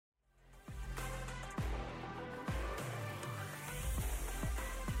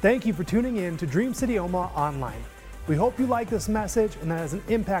Thank you for tuning in to Dream City Omaha Online. We hope you like this message and that has an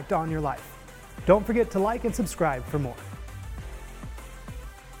impact on your life. Don't forget to like and subscribe for more.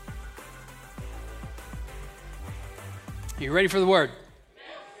 You ready for the word?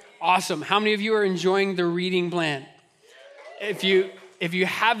 Awesome. How many of you are enjoying the reading plan? If you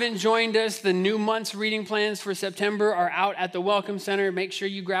haven't joined us, the new month's reading plans for September are out at the Welcome Center. Make sure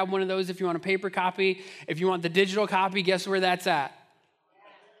you grab one of those if you want a paper copy. If you want the digital copy, guess where that's at?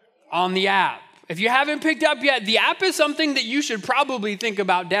 On the app. If you haven't picked up yet, the app is something that you should probably think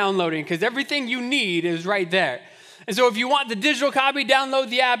about downloading because everything you need is right there. And so if you want the digital copy, download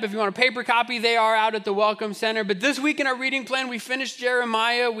the app. If you want a paper copy, they are out at the Welcome Center. But this week in our reading plan, we finished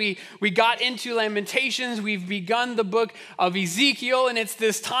Jeremiah. We got into Lamentations. We've begun the book of Ezekiel. And it's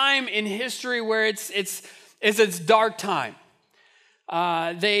this time in history where it's its dark time.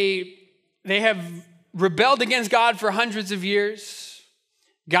 They have rebelled against God for hundreds of years.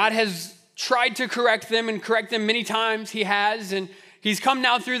 God has tried to correct them and correct them many times. He has. And he's come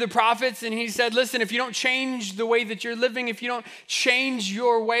now through the prophets and he said, listen, if you don't change the way that you're living, if you don't change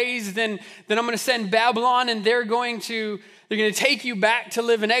your ways, then I'm going to send Babylon and they're going to take you back to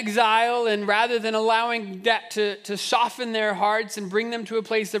live in exile. And rather than allowing that to soften their hearts and bring them to a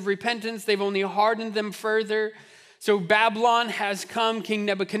place of repentance, they've only hardened them further. So Babylon has come, King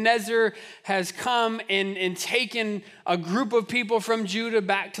Nebuchadnezzar has come and taken a group of people from Judah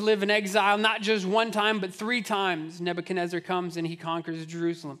back to live in exile, not just one time, but 3 times. Nebuchadnezzar comes and he conquers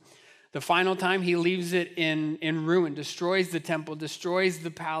Jerusalem. The final time he leaves it in ruin, destroys the temple, destroys the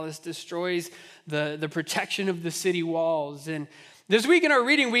palace, destroys the protection of the city walls. And this week in our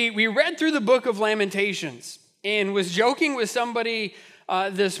reading, we read through the book of Lamentations and was joking with somebody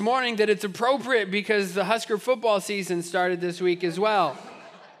this morning that it's appropriate because the Husker football season started this week as well.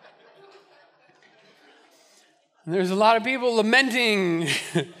 And there's a lot of people lamenting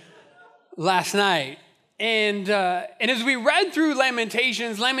last night. And as we read through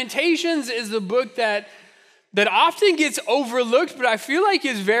Lamentations is a book that often gets overlooked, but I feel like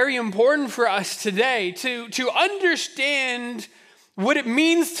is very important for us today to understand what it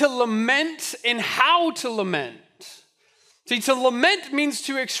means to lament and how to lament. See, to lament means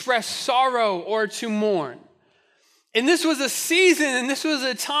to express sorrow or to mourn. And this was a season and this was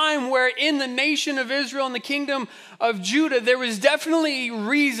a time where in the nation of Israel and the kingdom of Judah, there was definitely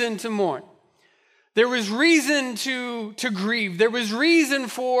reason to mourn. There was reason to grieve. There was reason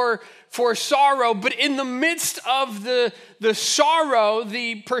for sorrow. But in the midst of the sorrow,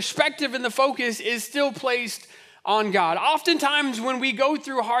 the perspective and the focus is still placed on God. Oftentimes when we go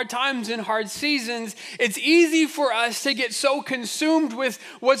through hard times and hard seasons, it's easy for us to get so consumed with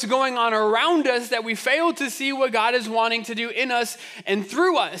what's going on around us that we fail to see what God is wanting to do in us and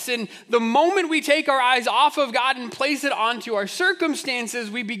through us. And the moment we take our eyes off of God and place it onto our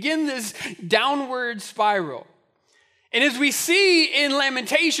circumstances, we begin this downward spiral. And as we see in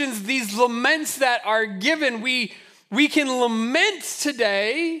Lamentations, these laments that are given, we can lament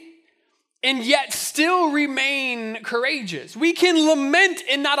today and yet still remain courageous. We can lament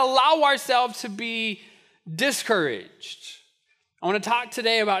and not allow ourselves to be discouraged. I want to talk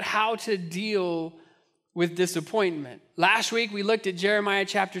today about how to deal with disappointment. Last week, we looked at Jeremiah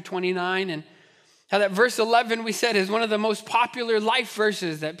chapter 29 and how that verse 11 we said is one of the most popular life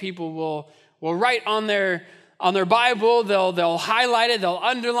verses that people will write on their Bible. They'll highlight it, they'll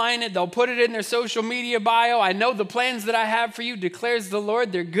underline it, they'll put it in their social media bio. I know the plans that I have for you, declares the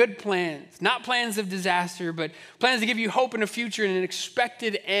Lord. They're good plans, not plans of disaster, but plans to give you hope in a future and an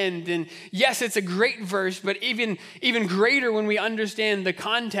expected end. And yes, it's a great verse, but even greater when we understand the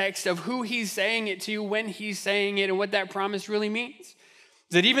context of who he's saying it to, when he's saying it, and what that promise really means.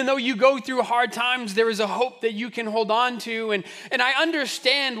 That even though you go through hard times, there is a hope that you can hold on to. And I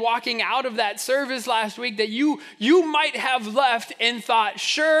understand walking out of that service last week that you might have left and thought,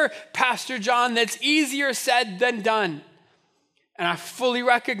 sure, Pastor John, that's easier said than done. And I fully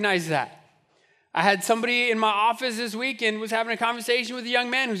recognize that. I had somebody in my office this week and was having a conversation with a young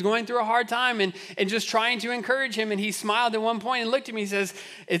man who's going through a hard time and just trying to encourage him. And he smiled at one point and looked at me and says,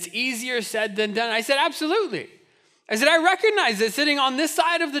 it's easier said than done. I said, absolutely. I said, I recognize that sitting on this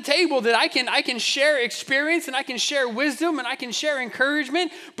side of the table that I can share experience and I can share wisdom and I can share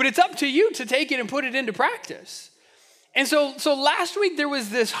encouragement, but it's up to you to take it and put it into practice. And so last week there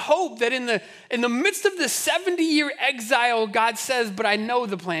was this hope that in the midst of the 70-year exile, God says, but I know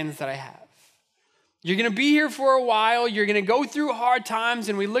the plans that I have. You're going to be here for a while. You're going to go through hard times,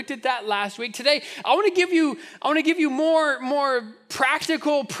 and we looked at that last week. Today, I want to give you more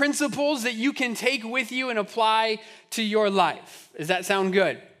practical principles that you can take with you and apply to your life. Does that sound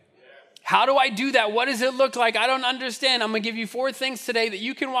good? How do I do that? What does it look like? I don't understand. I'm going to give you 4 things today that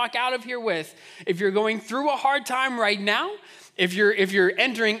you can walk out of here with. If you're going through a hard time right now, if you're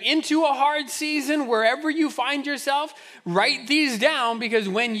entering into a hard season, wherever you find yourself, write these down, because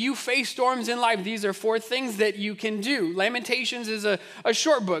when you face storms in life, these are 4 things that you can do. Lamentations is a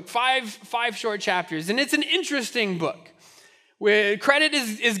short book, five short chapters, and it's an interesting book. Where credit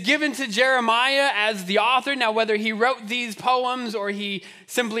is given to Jeremiah as the author. Now, whether he wrote these poems or he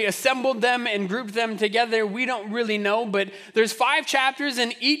simply assembled them and grouped them together, we don't really know. But there's 5 chapters,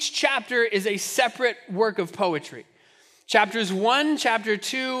 and each chapter is a separate work of poetry. Chapters 1, chapter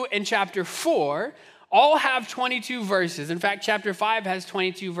 2, and chapter 4 all have 22 verses. In fact, chapter 5 has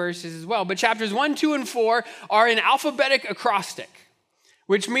 22 verses as well. But chapters 1, 2, and 4 are an alphabetic acrostic,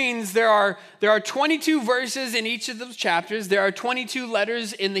 which means there are 22 verses in each of those chapters. There are 22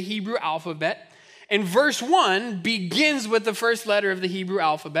 letters in the Hebrew alphabet. And verse 1 begins with the first letter of the Hebrew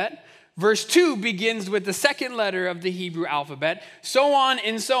alphabet. Verse 2 begins with the second letter of the Hebrew alphabet. So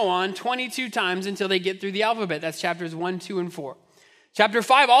on, 22 times until they get through the alphabet. That's chapters 1, 2, and 4. Chapter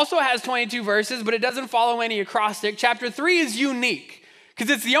 5 also has 22 verses, but it doesn't follow any acrostic. Chapter 3 is unique because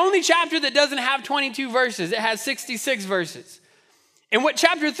it's the only chapter that doesn't have 22 verses. It has 66 verses. And what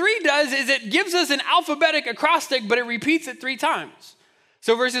chapter 3 does is it gives us an alphabetic acrostic, but it repeats it 3 times.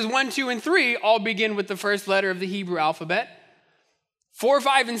 So verses 1, 2, and 3 all begin with the first letter of the Hebrew alphabet. 4,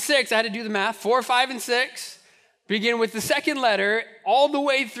 5, and 6, I had to do the math. 4, 5, and 6 begin with the second letter all the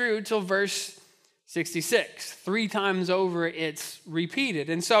way through till verse 66. 3 times over, it's repeated.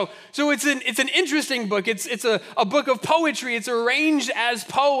 And so it's an interesting book. It's a book of poetry. It's arranged as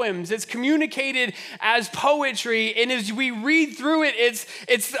poems. It's communicated as poetry. And as we read through it,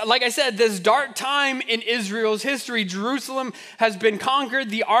 it's like I said, this dark time in Israel's history. Jerusalem has been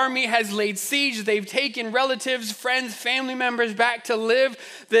conquered. The army has laid siege. They've taken relatives, friends, family members back to live.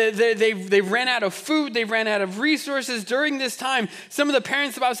 They've ran out of food. They've ran out of resources. During this time, some of the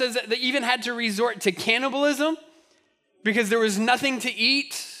parents, the Bible says, that they even had to resort to cannibalism because there was nothing to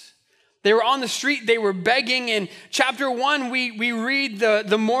eat. They were on the street, they were begging. In chapter 1, we read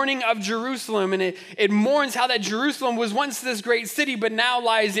the mourning of Jerusalem, and it mourns how that Jerusalem was once this great city, but now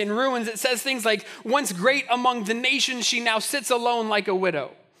lies in ruins. It says things like, once great among the nations, she now sits alone like a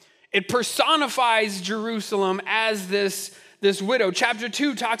widow. It personifies Jerusalem as this widow. Chapter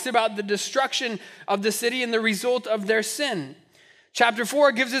 2 talks about the destruction of the city and the result of their sin. Chapter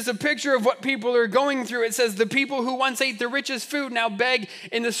 4 gives us a picture of what people are going through. It says the people who once ate the richest food now beg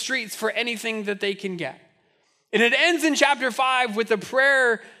in the streets for anything that they can get. And it ends in chapter 5 with a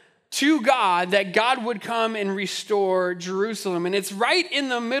prayer to God that God would come and restore Jerusalem. And it's right in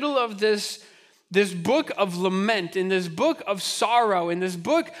the middle of this book of lament, in this book of sorrow, in this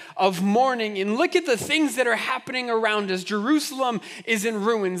book of mourning. And look at the things that are happening around us. Jerusalem is in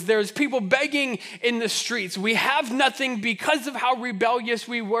ruins. There's people begging in the streets. We have nothing because of how rebellious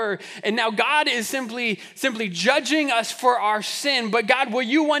we were. And now God is simply judging us for our sin. But God, will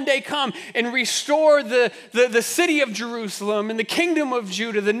you one day come and restore the city of Jerusalem and the kingdom of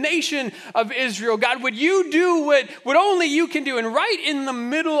Judah, the nation of Israel? God, would you do what only you can do? And right in the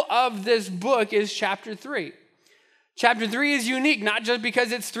middle of this book is chapter 3. Chapter 3 is unique, not just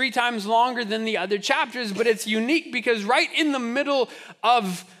because it's 3 times longer than the other chapters, but it's unique because right in the middle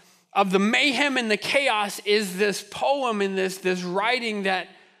of the mayhem and the chaos is this poem and this writing that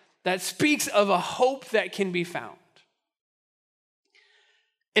speaks of a hope that can be found.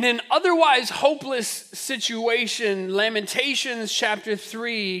 In an otherwise hopeless situation, Lamentations chapter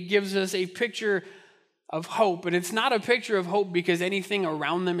 3 gives us a picture of hope, but it's not a picture of hope because anything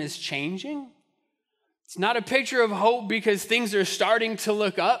around them is changing. It's not a picture of hope because things are starting to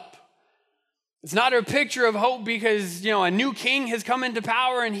look up. It's not a picture of hope because, a new king has come into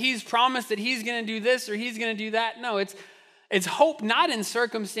power and he's promised that he's going to do this or he's going to do that. No, it's hope not in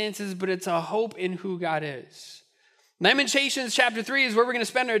circumstances, but it's a hope in who God is. Lamentations chapter 3 is where we're going to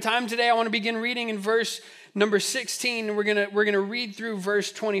spend our time today. I want to begin reading in verse number 16, and we're going to read through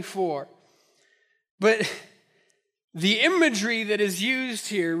verse 24. But the imagery that is used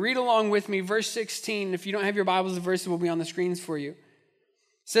here, read along with me, verse 16. If you don't have your Bibles, the verses will be on the screens for you. It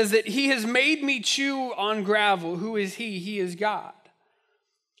says that he has made me chew on gravel. Who is he? He is God.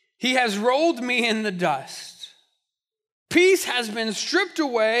 He has rolled me in the dust. Peace has been stripped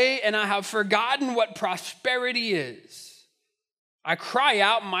away, and I have forgotten what prosperity is. I cry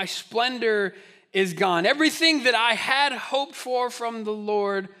out, my splendor is gone. Everything that I had hoped for from the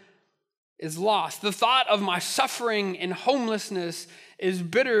Lord is lost. The thought of my suffering and homelessness is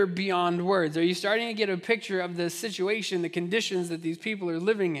bitter beyond words. Are you starting to get a picture of the situation, the conditions that these people are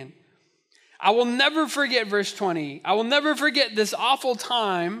living in? I will never forget verse 20. I will never forget this awful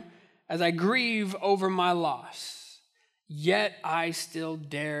time as I grieve over my loss, yet I still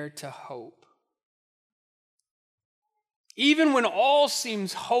dare to hope. Even when all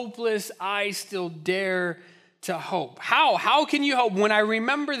seems hopeless, I still dare to hope. How can you hope? When I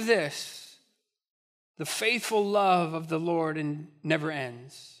remember this, the faithful love of the Lord never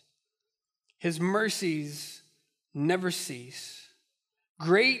ends. His mercies never cease.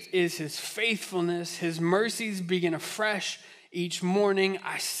 Great is his faithfulness. His mercies begin afresh each morning.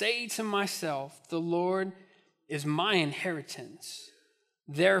 I say to myself, the Lord is my inheritance.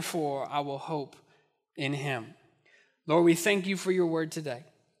 Therefore, I will hope in him. Lord, we thank you for your word today.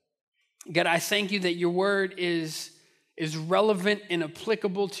 God, I thank you that your word is relevant and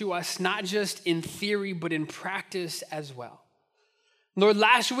applicable to us, not just in theory, but in practice as well. Lord,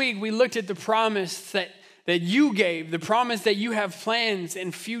 last week we looked at the promise that you gave, the promise that you have plans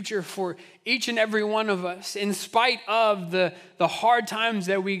and future for each and every one of us, in spite of the hard times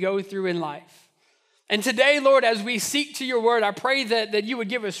that we go through in life. And today, Lord, as we seek to your word, I pray that you would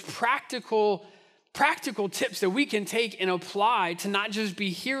give us practical tips that we can take and apply to not just be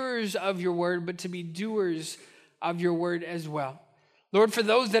hearers of your word, but to be doers of your word as well. Lord, for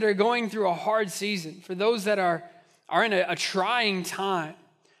those that are going through a hard season, for those that are in a trying time,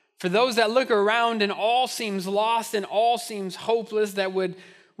 for those that look around and all seems lost and all seems hopeless, that would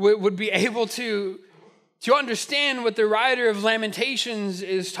be able to understand what the writer of Lamentations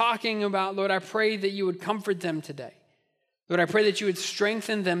is talking about, Lord, I pray that you would comfort them today. Lord, I pray that you would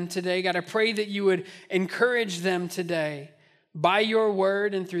strengthen them today. God, I pray that you would encourage them today by your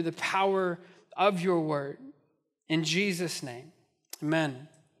word and through the power of your word. In Jesus' name, amen.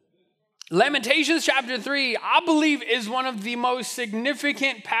 Lamentations chapter 3, I believe, is one of the most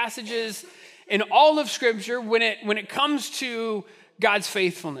significant passages in all of Scripture when it comes to God's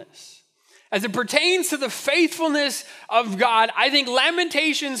faithfulness. As it pertains to the faithfulness of God, I think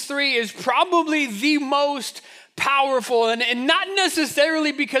Lamentations 3 is probably the most powerful, and not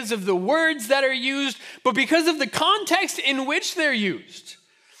necessarily because of the words that are used, but because of the context in which they're used.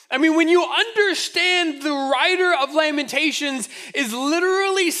 I mean, when you understand the writer of Lamentations is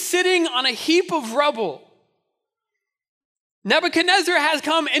literally sitting on a heap of rubble. Nebuchadnezzar has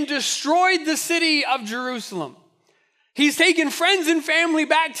come and destroyed the city of Jerusalem. He's taken friends and family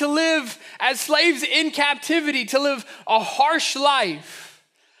back to live as slaves in captivity, to live a harsh life.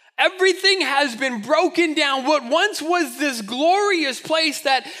 Everything has been broken down. What once was this glorious place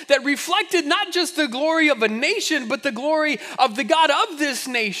that reflected not just the glory of a nation, but the glory of the God of this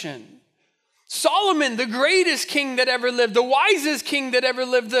nation. Solomon, the greatest king that ever lived, the wisest king that ever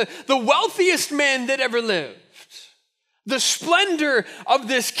lived, the wealthiest man that ever lived. The splendor of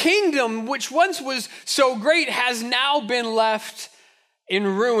this kingdom, which once was so great, has now been left in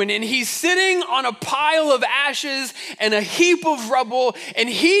ruin. And he's sitting on a pile of ashes and a heap of rubble, and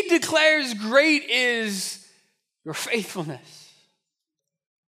he declares, great is your faithfulness.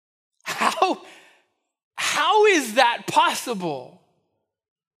 How is that possible?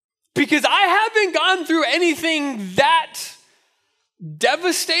 Because I haven't gone through anything that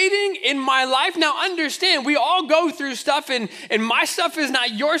devastating in my life. Now understand, we all go through stuff, and my stuff is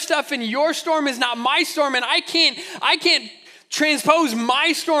not your stuff, and your storm is not my storm, and I can't transpose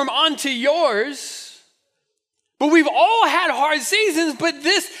my storm onto yours. But we've all had hard seasons, but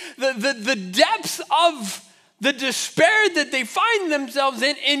the depths of the despair that they find themselves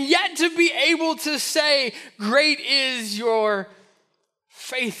in, and yet to be able to say, great is your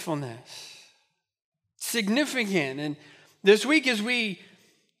faithfulness. Significant. And this week as we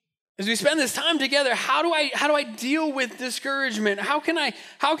spend this time together, how do I deal with discouragement? How can I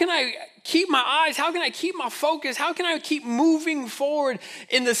keep my eyes? How can I keep my focus? How can I keep moving forward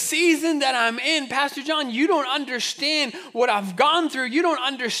in the season that I'm in? Pastor John, you don't understand what I've gone through. You don't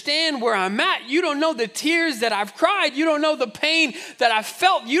understand where I'm at. You don't know the tears that I've cried. You don't know the pain that I've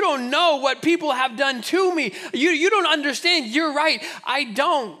felt. You don't know what people have done to me. You don't understand. You're right. I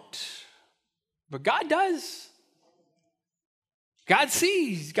don't. But God does. God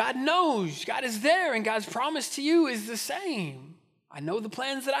sees, God knows, God is there, and God's promise to you is the same. I know the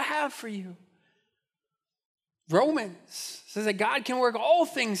plans that I have for you. Romans says that God can work all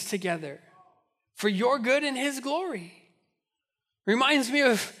things together for your good and his glory. Reminds me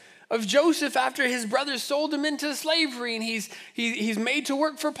of Joseph after his brothers sold him into slavery, and he's made to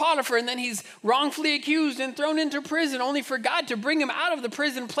work for Potiphar, and then he's wrongfully accused and thrown into prison, only for God to bring him out of the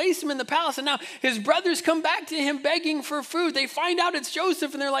prison, place him in the palace, and now his brothers come back to him begging for food. They find out it's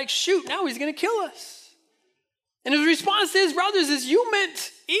Joseph, and they're like, shoot, now he's going to kill us. And his response to his brothers is, you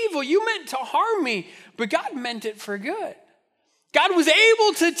meant evil, you meant to harm me, but God meant it for good. God was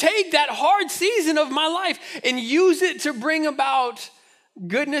able to take that hard season of my life and use it to bring about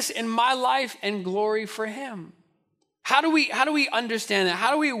goodness in my life and glory for him. How do we understand that?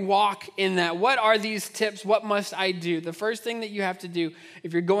 How do we walk in that? What are these tips? What must I do? The first thing that you have to do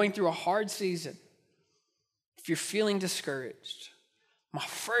if you're going through a hard season, if you're feeling discouraged, my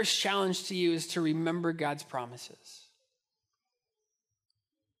first challenge to you is to remember God's promises.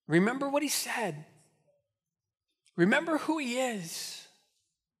 Remember what he said. Remember who he is.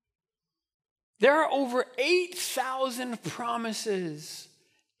 There are over 8,000 promises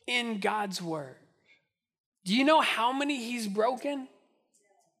in God's word. Do you know how many he's broken?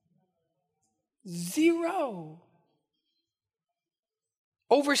 0.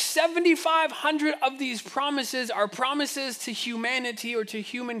 Over 7,500 of these promises are promises to humanity or to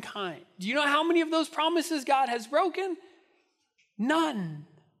humankind. Do you know how many of those promises God has broken? None.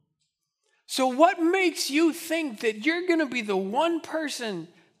 So what makes you think that you're going to be the one person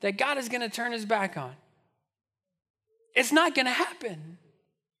that God is going to turn his back on? It's not going to happen.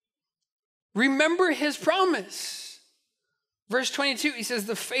 Remember his promise. Verse 22, he says,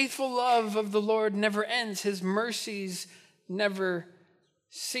 the faithful love of the Lord never ends. His mercies never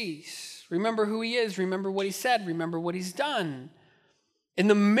cease. Remember who he is. Remember what he said. Remember what he's done. In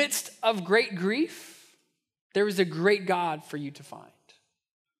the midst of great grief, there is a great God for you to find.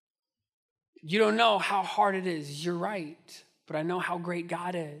 You don't know how hard it is. You're right. But I know how great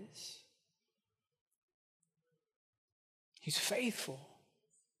God is. He's faithful.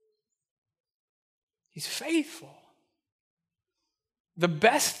 He's faithful. The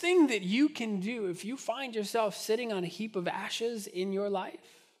best thing that you can do if you find yourself sitting on a heap of ashes in your life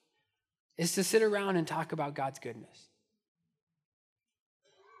is to sit around and talk about God's goodness.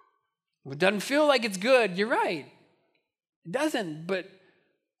 It doesn't feel like it's good. You're right. It doesn't, but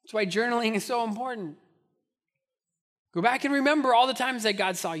that's why journaling is so important. Go back and remember all the times that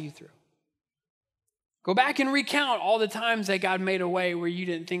God saw you through. Go back and recount all the times that God made a way where you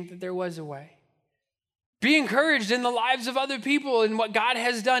didn't think that there was a way. Be encouraged in the lives of other people and what God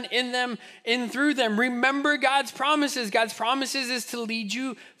has done in them and through them. Remember God's promises. God's promises is to lead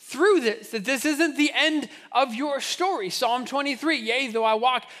you through this, that this isn't the end of your story. Psalm 23, yea, though I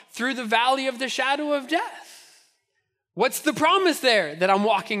walk through the valley of the shadow of death. What's the promise there that I'm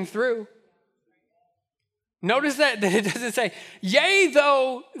walking through? Notice that it doesn't say, yea,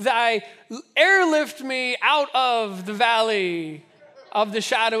 though thy airlift me out of the valley of the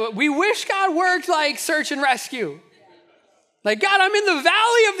shadow. We wish God worked like search and rescue. Like, God, I'm in the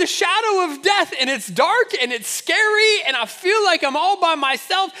valley of the shadow of death and it's dark and it's scary and I feel like I'm all by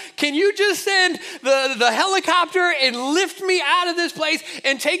myself. Can you just send the helicopter and lift me out of this place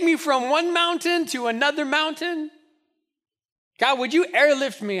and take me from one mountain to another mountain? God, would you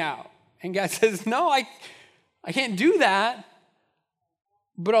airlift me out? And God says, no, I can't do that,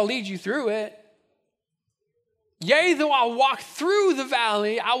 but I'll lead you through it. Yea, though I walk through the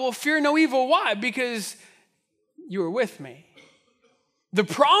valley, I will fear no evil. Why? Because you are with me. The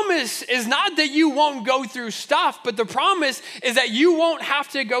promise is not that you won't go through stuff, but the promise is that you won't have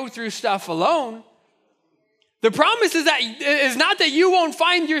to go through stuff alone. The promise is not that you won't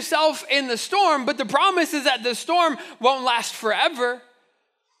find yourself in the storm, but the promise is that the storm won't last forever.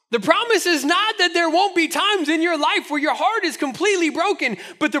 The promise is not that there won't be times in your life where your heart is completely broken,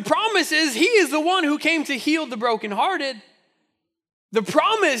 but the promise is he is the one who came to heal the brokenhearted. The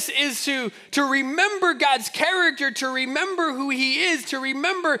promise is to remember God's character, to remember who he is, to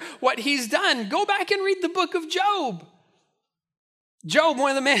remember what he's done. Go back and read the book of Job. Job,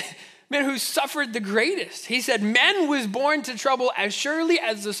 one of the men who suffered the greatest. He said, man was born to trouble as surely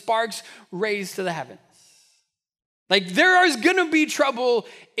as the sparks raised to the heavens. Like, there is going to be trouble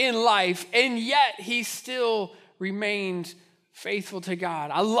in life, and yet he still remained faithful to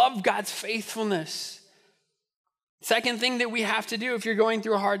God. I love God's faithfulness. Second thing that we have to do if you're going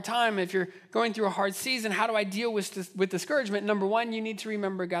through a hard time, if you're going through a hard season, how do I deal with discouragement? Number one, you need to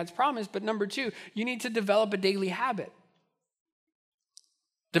remember God's promise. But number two, you need to develop a daily habit.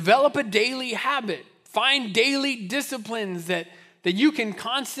 Develop a daily habit. Find daily disciplines that you can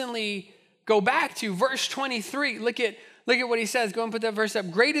constantly go back to. Verse 23, look at what he says. Go and put that verse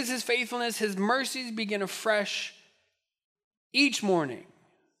up. Great is his faithfulness. His mercies begin afresh each morning.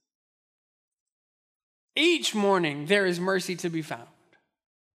 Each morning there is mercy to be found.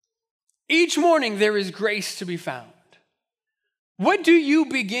 Each morning there is grace to be found. What do you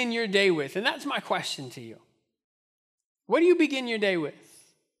begin your day with? And that's my question to you. What do you begin your day with?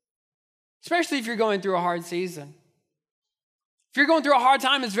 Especially if you're going through a hard season. If you're going through a hard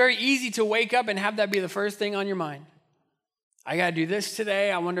time, it's very easy to wake up and have that be the first thing on your mind. I got to do this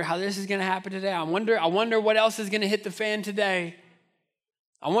today. I wonder how this is going to happen today. I wonder what else is going to hit the fan today.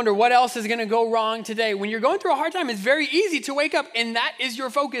 I wonder what else is going to go wrong today. When you're going through a hard time, it's very easy to wake up, and that is your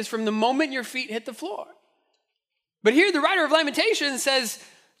focus from the moment your feet hit the floor. But here, the writer of Lamentations says,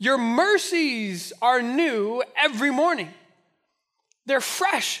 your mercies are new every morning. They're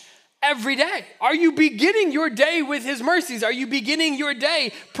fresh every day. Are you beginning your day with his mercies? Are you beginning your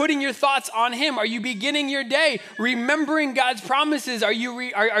day putting your thoughts on him? Are you beginning your day remembering God's promises? Are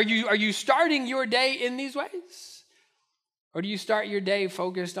you starting your day in these ways? Or do you start your day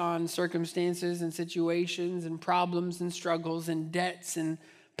focused on circumstances and situations and problems and struggles and debts and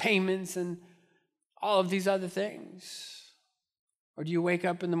payments and all of these other things? Or do you wake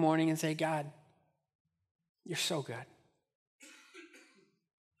up in the morning and say, God, you're so good.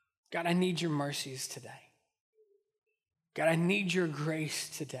 God, I need your mercies today. God, I need your grace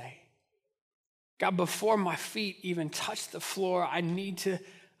today. God, before my feet even touch the floor, I need to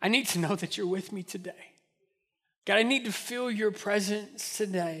know that you're with me today. God, I need to feel your presence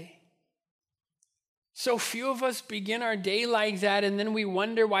today. So few of us begin our day like that, and then we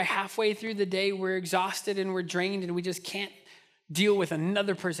wonder why halfway through the day we're exhausted and we're drained and we just can't deal with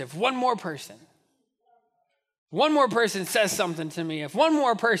another person. If one more person says something to me, if one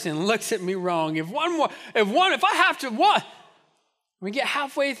more person looks at me wrong, if I have to, what? We get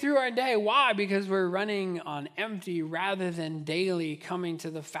halfway through our day. Why? Because we're running on empty rather than daily coming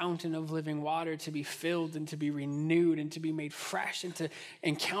to the fountain of living water to be filled and to be renewed and to be made fresh and to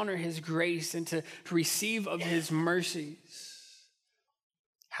encounter his grace and to receive of his mercies.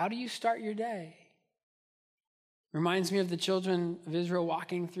 How do you start your day? Reminds me of the children of Israel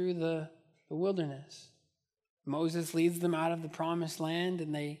walking through the wilderness. Moses leads them out of the promised land,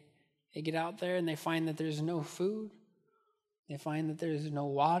 and they get out there and they find that there's no food. They find that there's no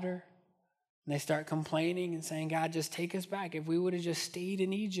water. And they start complaining and saying, God, just take us back. If we would have just stayed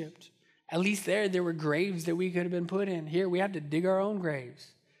in Egypt, at least there were graves that we could have been put in. Here, we have to dig our own graves.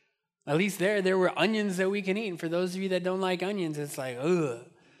 At least there were onions that we can eat. And for those of you that don't like onions, it's like, ugh.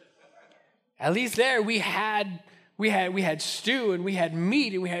 At least there we had stew and we had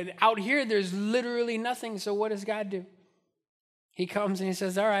meat, and out here there's literally nothing. So what does God do? He comes and he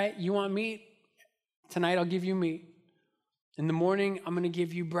says, all right, you want meat? Tonight I'll give you meat. In the morning, I'm going to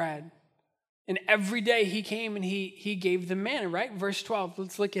give you bread. And every day he came and he gave them manna, right? Verse 12,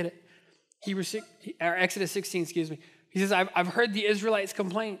 let's look at it. Exodus 16, excuse me. He says, I've heard the Israelites'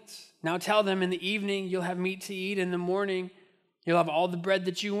 complaints. Now tell them in the evening you'll have meat to eat. In the morning, you'll have all the bread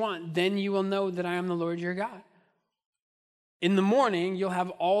that you want. Then you will know that I am the Lord your God. In the morning, you'll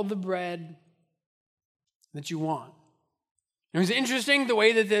have all the bread that you want. It was interesting the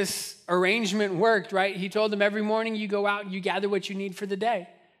way that this arrangement worked, right? He told them every morning you go out and you gather what you need for the day.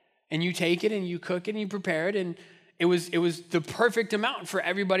 And you take it and you cook it and you prepare it. And it was the perfect amount for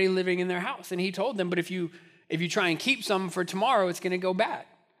everybody living in their house. And he told them, but if you try and keep some for tomorrow, it's going to go bad.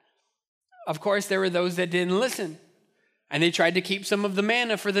 Of course, there were those that didn't listen. And they tried to keep some of the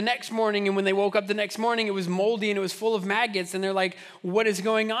manna for the next morning. And when they woke up the next morning, it was moldy and it was full of maggots. And they're like, what is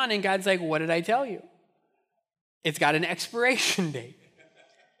going on? And God's like, what did I tell you? It's got an expiration date.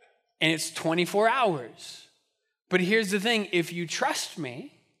 And it's 24 hours. But here's the thing. If you trust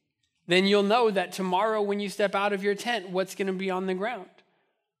me, then you'll know that tomorrow when you step out of your tent, what's going to be on the ground?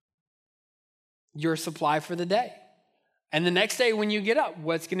 Your supply for the day. And the next day when you get up,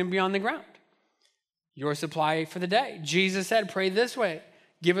 what's going to be on the ground? Your supply for the day. Jesus said, pray this way.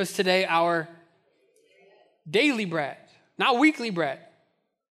 Give us today our daily bread, not weekly bread.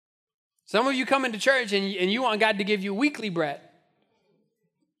 Some of you come into church and you want God to give you weekly bread.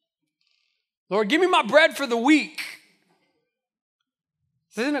 Lord, give me my bread for the week.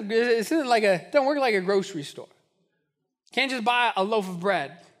 It doesn't work like a grocery store. Can't just buy a loaf of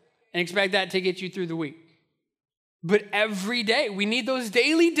bread and expect that to get you through the week. But every day, we need those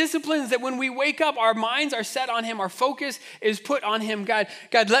daily disciplines that when we wake up, our minds are set on him. Our focus is put on him. God,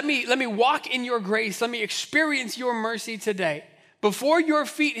 let me walk in your grace. Let me experience your mercy today. Before your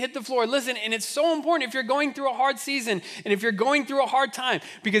feet hit the floor, listen, and it's so important if you're going through a hard season and if you're going through a hard time,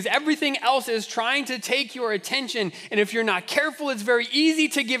 because everything else is trying to take your attention. And if you're not careful, it's very easy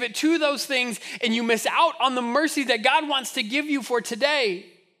to give it to those things and you miss out on the mercy that God wants to give you for today.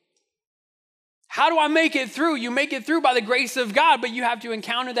 How do I make it through? You make it through by the grace of God, but you have to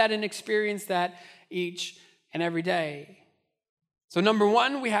encounter that and experience that each and every day. So number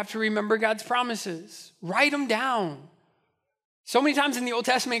one, we have to remember God's promises. Write them down. So many times in the Old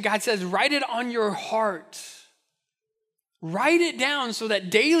Testament, God says, write it on your heart. Write it down so that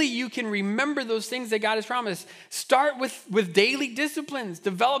daily you can remember those things that God has promised. Start with daily disciplines.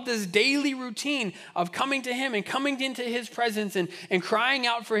 Develop this daily routine of coming to him and coming into his presence and crying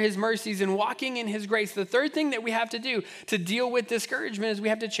out for his mercies and walking in his grace. The third thing that we have to do to deal with discouragement is we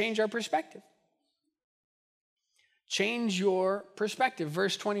have to change our perspective. Change your perspective.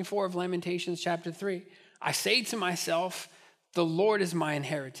 Verse 24 of Lamentations chapter 3. I say to myself, the Lord is my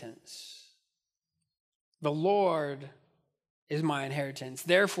inheritance. The Lord is my inheritance.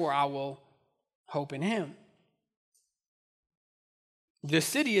 Therefore, I will hope in him. The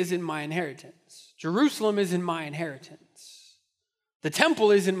city is in my inheritance. Jerusalem is in my inheritance. The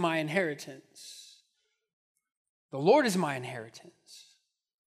temple is in my inheritance. The Lord is my inheritance.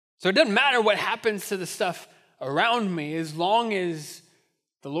 So it doesn't matter what happens to the stuff around me, as long as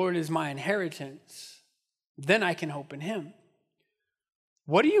the Lord is my inheritance, then I can hope in him.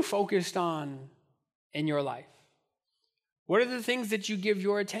 What are you focused on in your life? What are the things that you give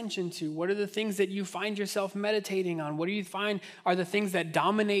your attention to? What are the things that you find yourself meditating on? What do you find are the things that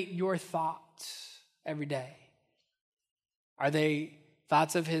dominate your thoughts every day? Are they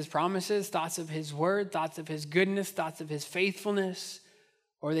thoughts of his promises, thoughts of his word, thoughts of his goodness, thoughts of his faithfulness?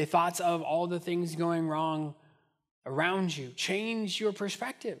 Or are they thoughts of all the things going wrong around you? Change your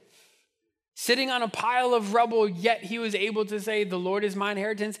perspective. Sitting on a pile of rubble, yet he was able to say, the Lord is my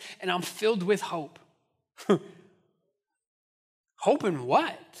inheritance, and I'm filled with hope. Hope in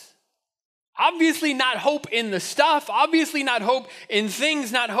what? Obviously not hope in the stuff, obviously not hope in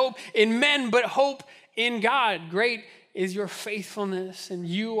things, not hope in men, but hope in God. Great is your faithfulness, and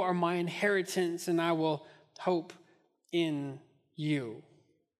you are my inheritance, and I will hope in you.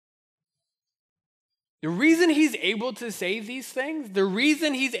 The reason he's able to say these things, the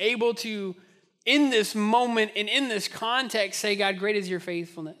reason he's able to, in this moment and in this context, say, God, great is your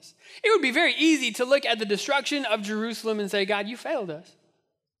faithfulness. It would be very easy to look at the destruction of Jerusalem and say, God, you failed us.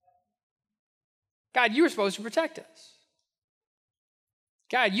 God, you were supposed to protect us.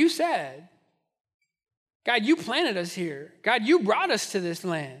 God, you said. God, you planted us here. God, you brought us to this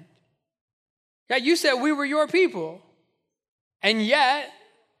land. God, you said we were your people. And yet,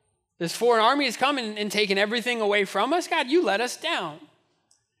 this foreign army is coming and taking everything away from us. God, you let us down.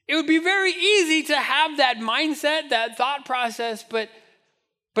 It would be very easy to have that mindset, that thought process, but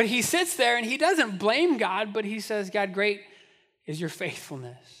he sits there and he doesn't blame God, but he says, God, great is your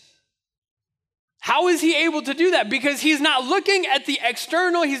faithfulness. How is he able to do that? Because he's not looking at the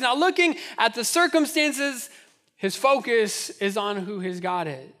external, he's not looking at the circumstances. His focus is on who his God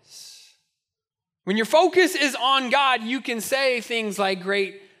is. When your focus is on God, you can say things like,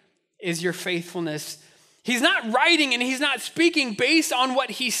 great is your faithfulness. He's not writing and he's not speaking based on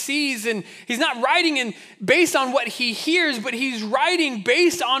what he sees, and he's not writing based on what he hears, but he's writing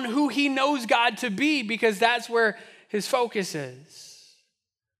based on who he knows God to be, because that's where his focus is.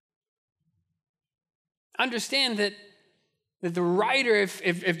 Understand that the writer,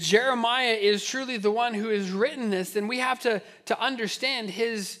 if Jeremiah is truly the one who has written this, then we have to understand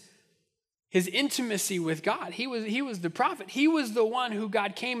his intimacy with God. He was the prophet. He was the one who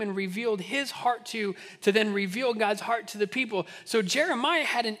God came and revealed his heart to then reveal God's heart to the people. So Jeremiah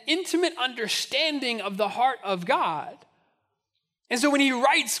had an intimate understanding of the heart of God. And so when he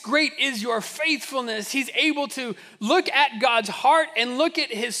writes, great is your faithfulness, he's able to look at God's heart and look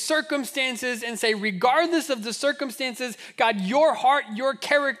at his circumstances and say, regardless of the circumstances, God, your heart, your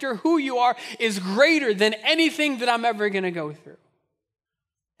character, who you are, is greater than anything that I'm ever going to go through.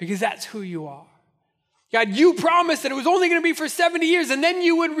 Because that's who you are. God, you promised that it was only going to be for 70 years and then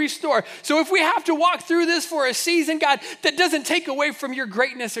you would restore. So if we have to walk through this for a season, God, that doesn't take away from your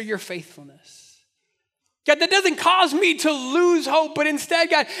greatness or your faithfulness. God, that doesn't cause me to lose hope, but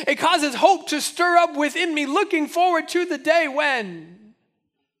instead, God, it causes hope to stir up within me, looking forward to the day when.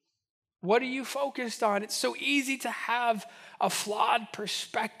 What are you focused on? It's so easy to have a flawed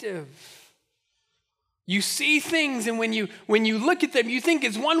perspective. You see things, and when you look at them, you think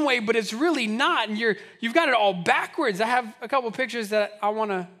it's one way, but it's really not, and you've got it all backwards. I have a couple pictures that I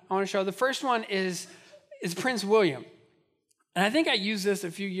want to show. The first one is Prince William, and I think I used this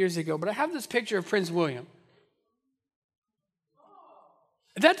a few years ago, but I have this picture of Prince William.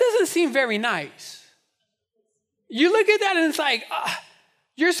 That doesn't seem very nice. You look at that, and it's like,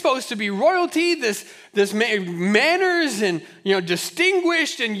 you're supposed to be royalty, this manners and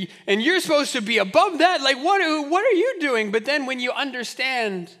distinguished, and you're supposed to be above that. Like, what are you doing? But then when you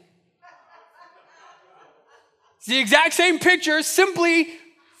understand, it's the exact same picture, simply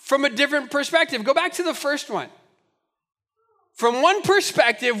from a different perspective. Go back to the first one. From one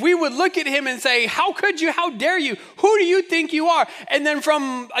perspective, we would look at him and say, how could you? How dare you? Who do you think you are? And then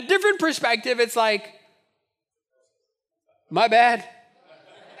from a different perspective, it's like, My bad.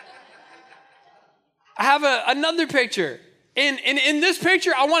 I have another picture. And in this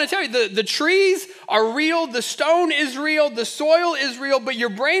picture, I want to tell you, the trees are real, the stone is real, the soil is real, but your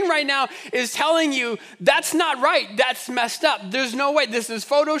brain right now is telling you that's not right, that's messed up. There's no way, this is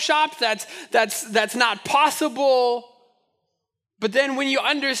photoshopped, that's not possible. But then when you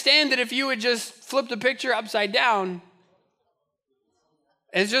understand that if you would just flip the picture upside down,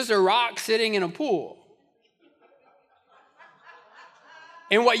 it's just a rock sitting in a pool.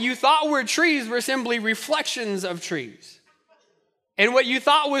 And what you thought were trees were simply reflections of trees. And what you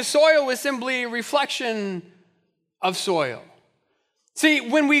thought was soil was simply a reflection of soil. See,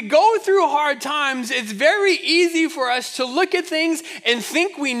 when we go through hard times, it's very easy for us to look at things and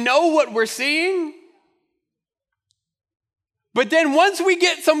think we know what we're seeing. But then once we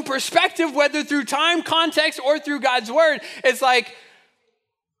get some perspective, whether through time, context, or through God's word, it's like,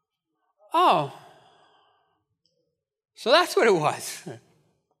 oh, so that's what it was.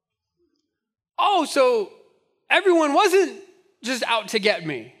 Oh, so everyone wasn't just out to get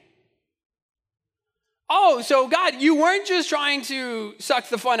me. Oh, so God, you weren't just trying to suck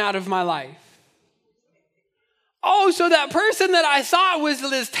the fun out of my life. Oh, so that person that I thought was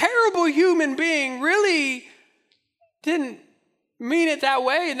this terrible human being really didn't mean it that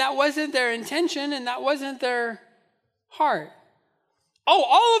way, and that wasn't their intention, and that wasn't their heart. Oh,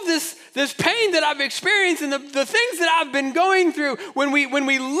 all of this pain that I've experienced and the things that I've been going through, when we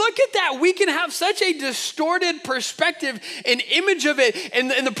look at that, we can have such a distorted perspective and image of it.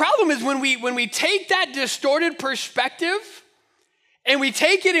 And the problem is when we take that distorted perspective and we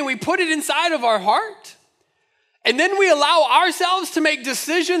take it and we put it inside of our heart, and then we allow ourselves to make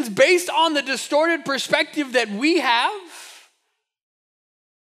decisions based on the distorted perspective that we have,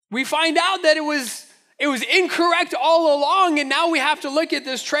 we find out that it was incorrect all along, and now we have to look at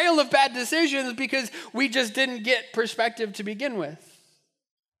this trail of bad decisions because we just didn't get perspective to begin with.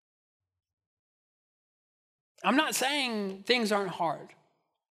 I'm not saying things aren't hard.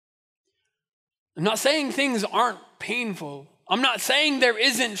 I'm not saying things aren't painful. I'm not saying there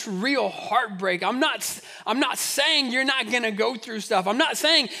isn't real heartbreak. I'm not saying you're not going to go through stuff. I'm not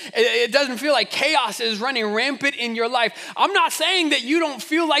saying it doesn't feel like chaos is running rampant in your life. I'm not saying that you don't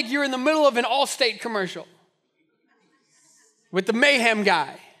feel like you're in the middle of an Allstate commercial with the mayhem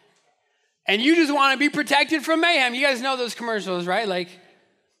guy. And you just want to be protected from mayhem. You guys know those commercials, right? Like,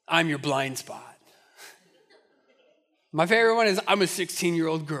 I'm your blind spot. My favorite one is, I'm a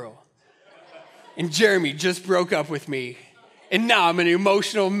 16-year-old girl. And Jeremy just broke up with me. And now I'm an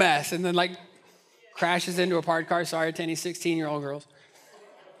emotional mess. And then like crashes into a parked car. Sorry to any 16-year-old girls.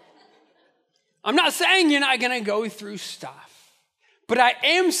 I'm not saying you're not going to go through stuff. But I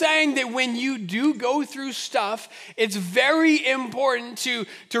am saying that when you do go through stuff, it's very important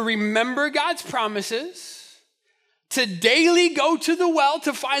to remember God's promises, to daily go to the well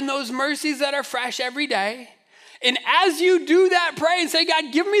to find those mercies that are fresh every day. And as you do that, pray and say,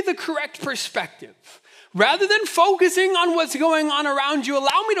 God, give me the correct perspective. Rather than focusing on what's going on around you,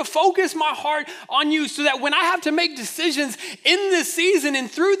 allow me to focus my heart on you so that when I have to make decisions in this season and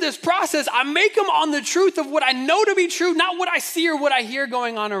through this process, I make them on the truth of what I know to be true, not what I see or what I hear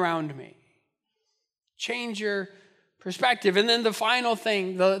going on around me. Change your perspective. And then the final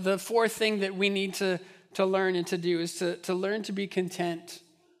thing, the fourth thing that we need to learn and to do is to learn to be content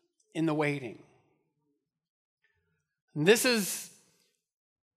in the waiting. And this is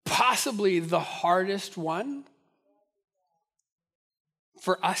possibly the hardest one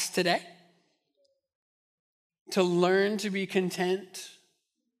for us today, to learn to be content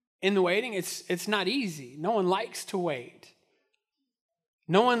in the waiting. It's not easy. No one likes to wait.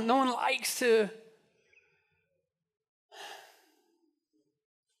 No one likes to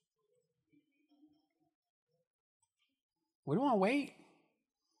we don't want to wait.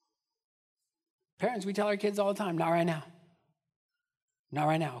 Parents, we tell our kids all the time, not right now. Not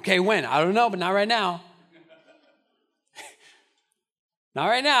right now. Okay, when? I don't know, but not right now. Not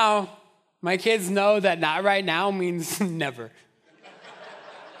right now. My kids know that not right now means never.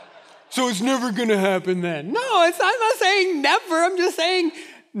 So it's never going to happen then. No, I'm not saying never. I'm just saying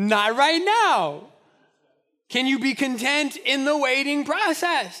not right now. Can you be content in the waiting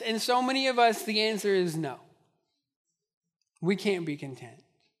process? And so many of us, the answer is no. We can't be content.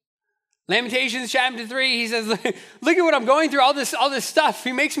 Lamentations chapter 3, he says, look at what I'm going through, all this stuff.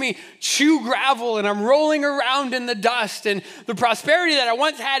 He makes me chew gravel and I'm rolling around in the dust, and the prosperity that I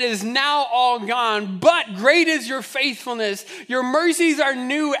once had is now all gone. But great is your faithfulness. Your mercies are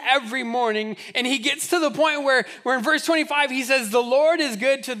new every morning. And he gets to the point where in verse 25, he says, the Lord is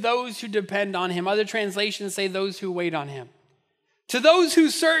good to those who depend on him. Other translations say those who wait on him. To those who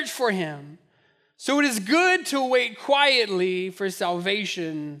search for him. So it is good to wait quietly for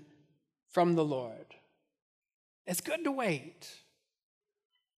salvation from the Lord. It's good to wait.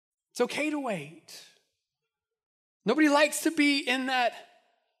 It's okay to wait. Nobody likes to be in that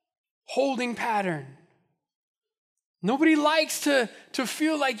holding pattern. Nobody likes to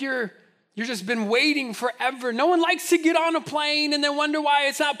feel like you're just been waiting forever. No one likes to get on a plane and then wonder why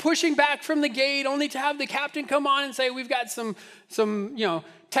it's not pushing back from the gate, only to have the captain come on and say, we've got some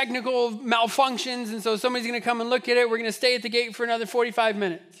technical malfunctions, and so somebody's going to come and look at it. We're going to stay at the gate for another 45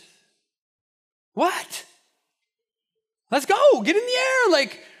 minutes. What? Let's go. Get in the air.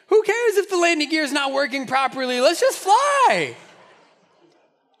 Like, who cares if the landing gear is not working properly? Let's just fly.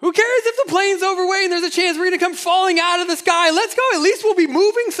 Who cares if the plane's overweight and there's a chance we're going to come falling out of the sky? Let's go. At least we'll be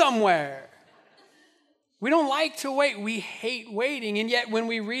moving somewhere. We don't like to wait. We hate waiting. And yet when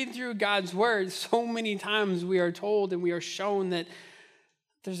we read through God's word, so many times we are told and we are shown that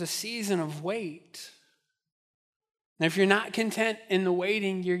there's a season of wait. And if you're not content in the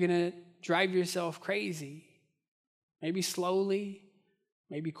waiting, you're going to drive yourself crazy. Maybe slowly,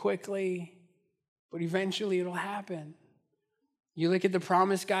 maybe quickly, but eventually it'll happen. You look at the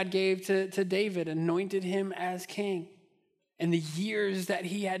promise God gave to David, anointed him as king, and the years that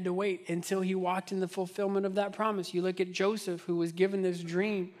he had to wait until he walked in the fulfillment of that promise. You look at Joseph, who was given this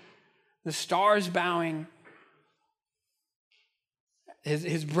dream, the stars bowing,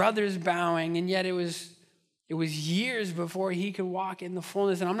 his brothers bowing, and yet it was years before he could walk in the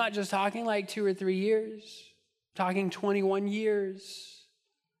fullness. And I'm not just talking like 2 or 3 years. I'm talking 21 years.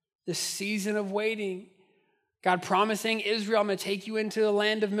 This season of waiting. God promising Israel, I'm going to take you into the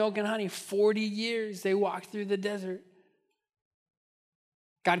land of milk and honey. 40 years they walked through the desert.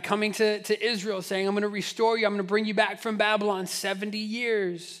 God coming to Israel saying, I'm going to restore you. I'm going to bring you back from Babylon. 70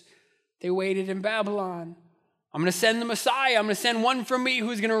 years they waited in Babylon. I'm going to send the Messiah. I'm going to send one from me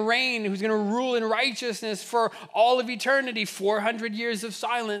who's going to reign, who's going to rule in righteousness for all of eternity. 400 years of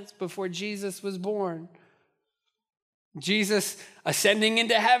silence before Jesus was born. Jesus ascending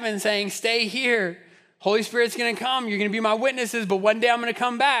into heaven saying, stay here. Holy Spirit's going to come. You're going to be my witnesses, but one day I'm going to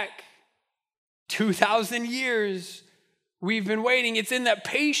come back. 2,000 years we've been waiting. It's in that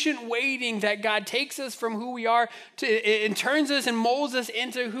patient waiting that God takes us from who we are and turns us and molds us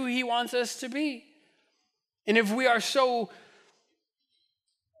into who he wants us to be. And if we are so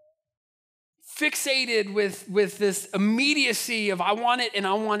fixated with this immediacy of I want it and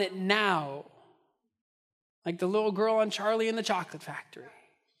I want it now, like the little girl on Charlie and the Chocolate Factory.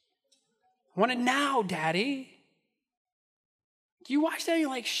 I want it now, Daddy. Do you watch that and you're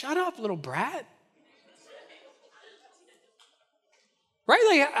like, shut up, little brat? Right?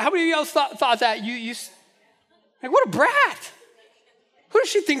 Like, how many of y'all thought that? You like, what a brat. Who does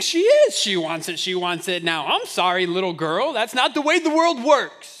she think she is? She wants it now. I'm sorry, little girl. That's not the way the world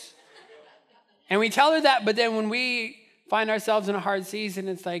works. And we tell her that, but then when we find ourselves in a hard season,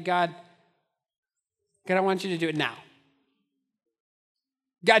 it's like, God, I want you to do it now.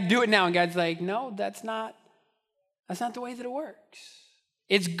 God, do it now. And God's like, no, that's not the way that it works.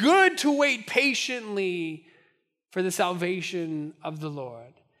 It's good to wait patiently for the salvation of the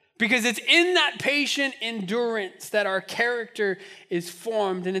Lord. Because it's in that patient endurance that our character is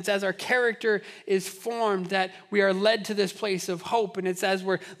formed. And it's as our character is formed that we are led to this place of hope. And it's as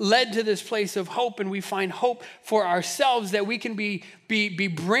we're led to this place of hope and we find hope for ourselves that we can be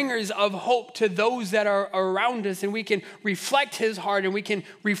bringers of hope to those that are around us. And we can reflect his heart and we can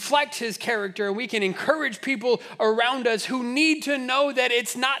reflect his character. And we can encourage people around us who need to know that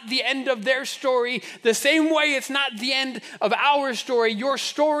it's not the end of their story. The same way it's not the end of our story. Your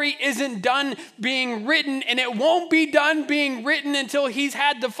story isn't done being written, and it won't be done being written until he's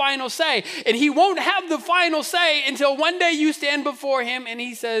had the final say. And he won't have the final say until one day you stand before him and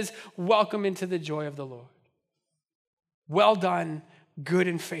he says, welcome into the joy of the Lord. Well done, good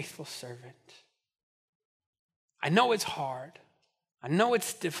and faithful servant. I know it's hard. I know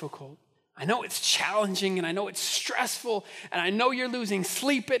it's difficult. I know it's challenging and I know it's stressful and I know you're losing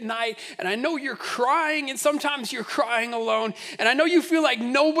sleep at night and I know you're crying and sometimes you're crying alone and I know you feel like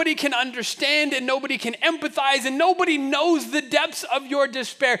nobody can understand and nobody can empathize and nobody knows the depths of your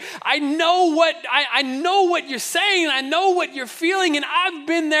despair. I know what you're saying and I know what you're feeling and I've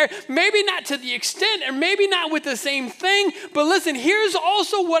been there, maybe not to the extent or maybe not with the same thing, but listen, here's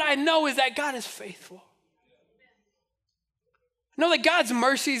also what I know is that God is faithful. Know that God's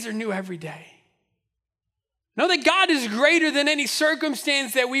mercies are new every day. Know that God is greater than any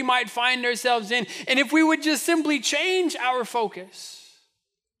circumstance that we might find ourselves in. And if we would just simply change our focus,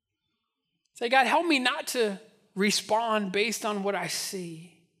 say, God, help me not to respond based on what I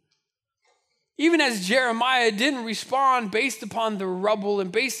see. Even as Jeremiah didn't respond based upon the rubble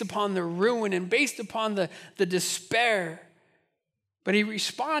and based upon the ruin and based upon the despair, but he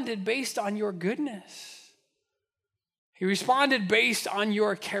responded based on your goodness. He responded based on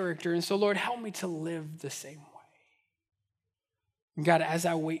your character. And so, Lord, help me to live the same way. And God, as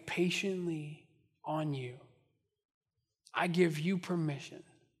I wait patiently on you, I give you permission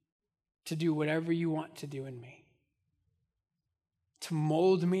to do whatever you want to do in me, to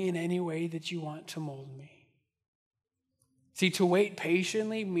mold me in any way that you want to mold me. See, to wait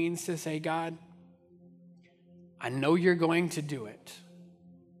patiently means to say, God, I know you're going to do it.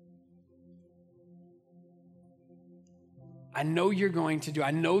 I know you're going to do it.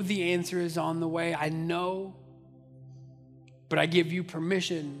 I know the answer is on the way. I know, but I give you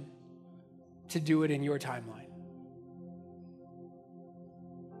permission to do it in your timeline.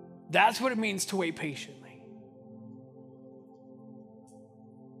 That's what it means to wait patiently.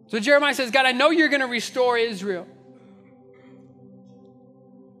 So Jeremiah says, God, I know you're going to restore Israel.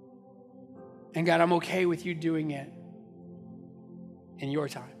 And God, I'm okay with you doing it in your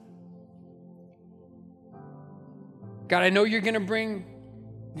time. God, I know you're going to bring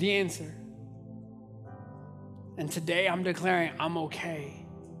the answer. And today I'm declaring I'm okay,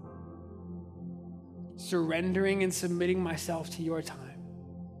 surrendering and submitting myself to your time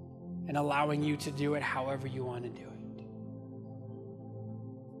and allowing you to do it however you want to do it.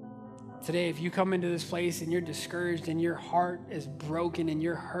 Today, if you come into this place and you're discouraged and your heart is broken and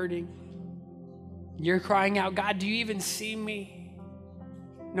you're hurting, you're crying out, God, do you even see me?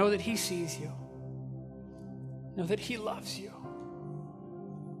 Know that he sees you. Know that he loves you.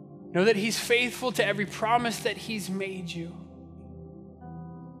 Know that he's faithful to every promise that he's made you.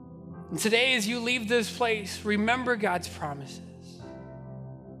 And today, as you leave this place, remember God's promises.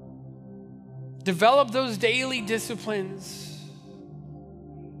 Develop those daily disciplines.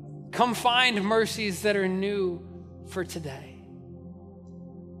 Come find mercies that are new for today.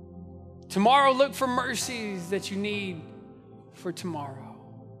 Tomorrow, look for mercies that you need for tomorrow.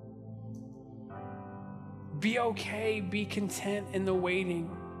 Be okay, be content in the waiting,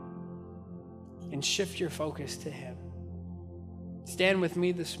 and shift your focus to him. Stand with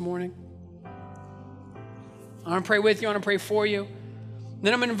me this morning. I want to pray with you. I want to pray for you.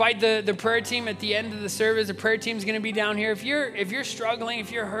 Then I'm going to invite the prayer team at the end of the service. The prayer team is going to be down here. If you're struggling,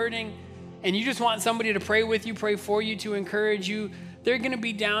 if you're hurting, and you just want somebody to pray with you, pray for you, to encourage you, they're going to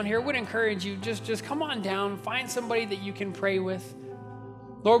be down here. I would encourage you, just come on down. Find somebody that you can pray with.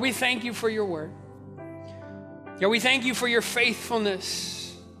 Lord, we thank you for your word. God, we thank you for your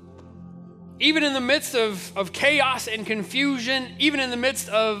faithfulness. Even in the midst of chaos and confusion, even in the midst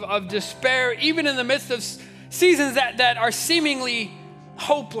of despair, even in the midst of seasons that are seemingly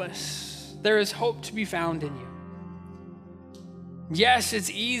hopeless, there is hope to be found in you. Yes,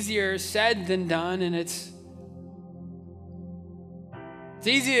 it's easier said than done, and it's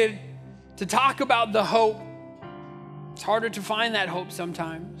easy to talk about the hope. It's harder to find that hope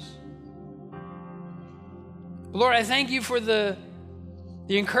sometimes. But Lord, I thank you for the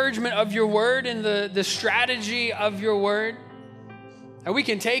encouragement of your word and the strategy of your word that we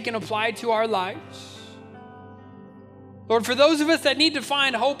can take and apply to our lives. Lord, for those of us that need to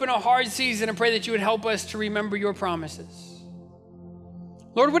find hope in a hard season, I pray that you would help us to remember your promises.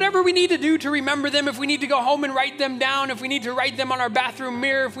 Lord, whatever we need to do to remember them, if we need to go home and write them down, if we need to write them on our bathroom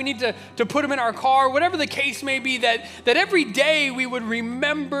mirror, if we need to put them in our car, whatever the case may be, that every day we would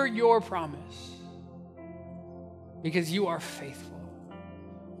remember your promise. Because you are faithful.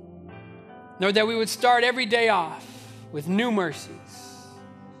 Lord, that we would start every day off with new mercies,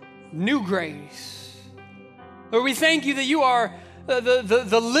 new grace. Lord, we thank you that you are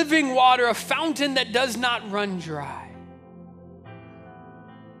the living water, a fountain that does not run dry.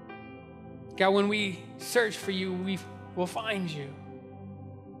 God, when we search for you, we will find you.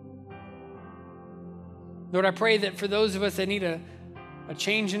 Lord, I pray that for those of us that need a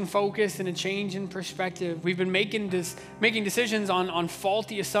change in focus and a change in perspective, we've been making decisions on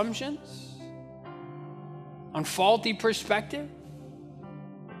faulty assumptions, on faulty perspective.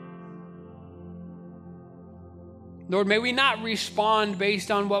 Lord, may we not respond based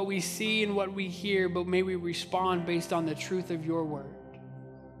on what we see and what we hear, but may we respond based on the truth of your word.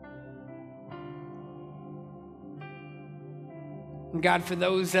 And God, for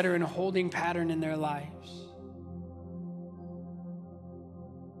those that are in a holding pattern in their lives,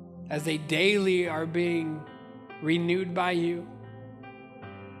 as they daily are being renewed by you,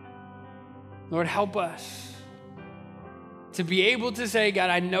 Lord, help us to be able to say, God,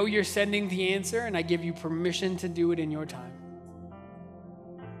 I know you're sending the answer, and I give you permission to do it in your time.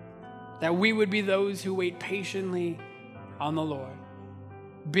 That we would be those who wait patiently on the Lord.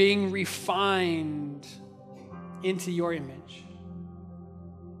 being refined into your image.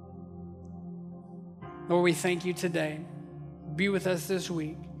 Lord, we thank you today. Be with us this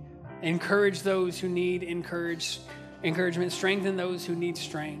week. Encourage those who need encouragement. Strengthen those who need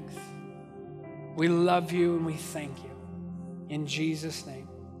strength. We love you and we thank you. In Jesus' name.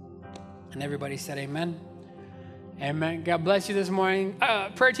 And everybody said amen. Amen. God bless you this morning.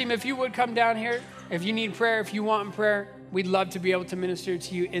 Prayer team, if you would come down here, if you need prayer, if you want prayer, we'd love to be able to minister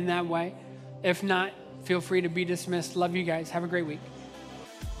to you in that way. If not, feel free to be dismissed. Love you guys. Have a great week.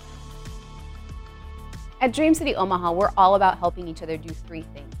 At Dream City Omaha, we're all about helping each other do three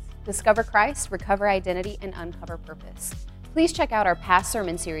things: discover Christ, recover identity, and uncover purpose. Please check out our past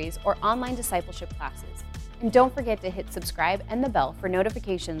sermon series or online discipleship classes. And don't forget to hit subscribe and the bell for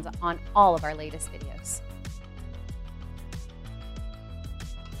notifications on all of our latest videos.